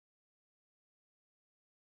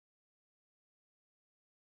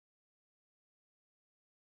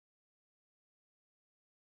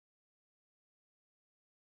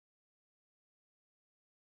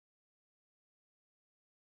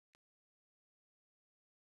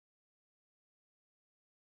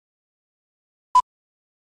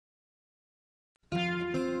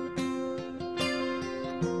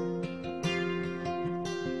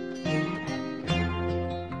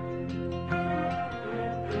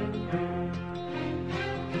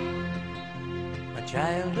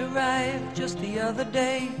child arrived just the other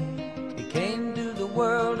day. He came to the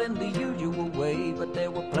world in the usual way, but there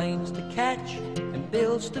were planes to catch and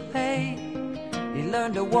bills to pay. He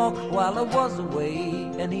learned to walk while I was away,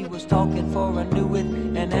 and he was talking for I knew it.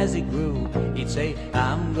 And as he grew, he'd say,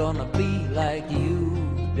 I'm gonna be like you,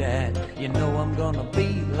 Dad. You know I'm gonna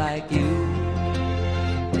be like you.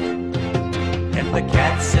 And the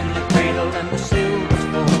cat's in the cradle and the silver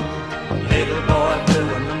spoon, little boy blue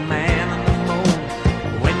and the man on the moon.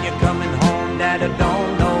 When you're coming home, Dad, I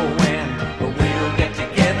don't know when, but we'll get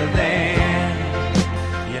together then.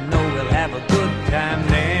 You know we'll have a good time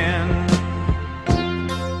then.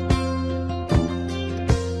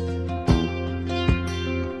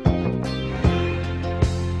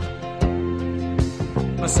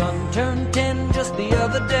 My son turned 10 just the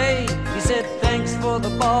other day. He said, thanks for the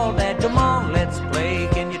ball, Dad, come on, let's play.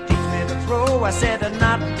 Can you teach me to throw? I said,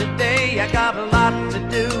 not today, I got a lot to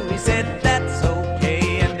do. He said, that's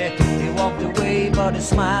okay, and he walked away, but his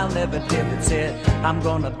smile never dimmed. Said, I'm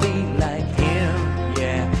gonna be like him,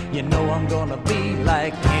 yeah, you know I'm gonna be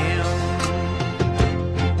like him.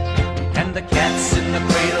 And the cat's in the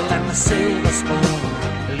cradle and the silver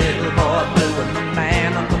spoon, little boy blue and the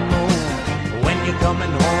man on the moon. When you're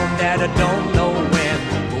coming home, Dad, I don't know when,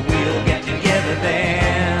 but we'll get together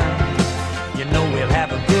then. You know we'll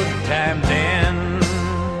have a good time then.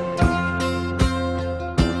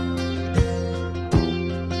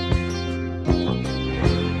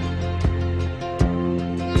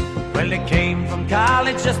 Well, he came from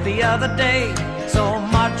college just the other day, so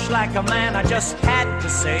much like a man I just had to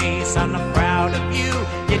say, son, I'm proud of you,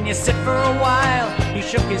 can you sit for a while? He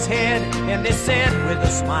shook his head and he said with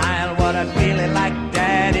a smile, what I'd really like,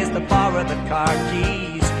 Dad, is to borrow the car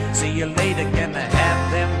keys. See you later, can I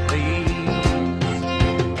have them please?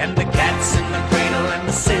 And the cat's in the cradle and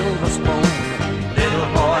the silver spoon, little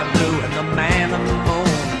boy blue and the man on the moon.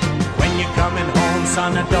 When you're coming home,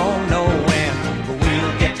 son, I don't know when, but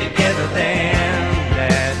we'll get together then,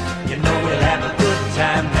 Dad. You know we'll have a good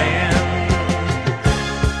time then.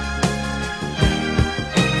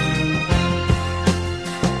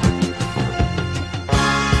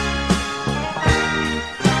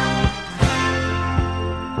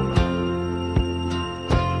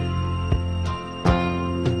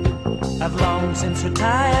 I've long since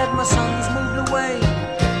retired, my son's moved away.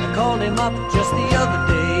 I called him up just the other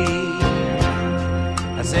day.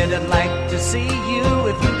 I said, I'd like to see you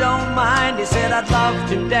if you don't mind. He said, I'd love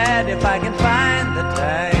to, Dad, if I can find the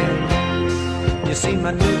time. You see,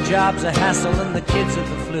 my new job's a hassle and the kids are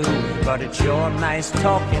the flu, but it's sure nice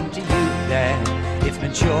talking to you, Dad. It's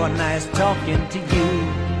been sure nice talking to you.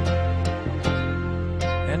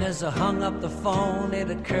 And as I hung up the phone,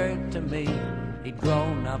 it occurred to me, he'd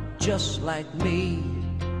grown up just like me.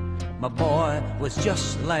 My boy was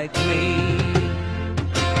just like me.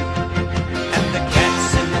 And the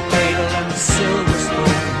cat's in the cradle and the silver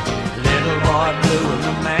spoon, little boy blue and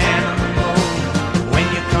the man on the moon. When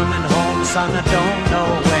you're coming home, son, I don't know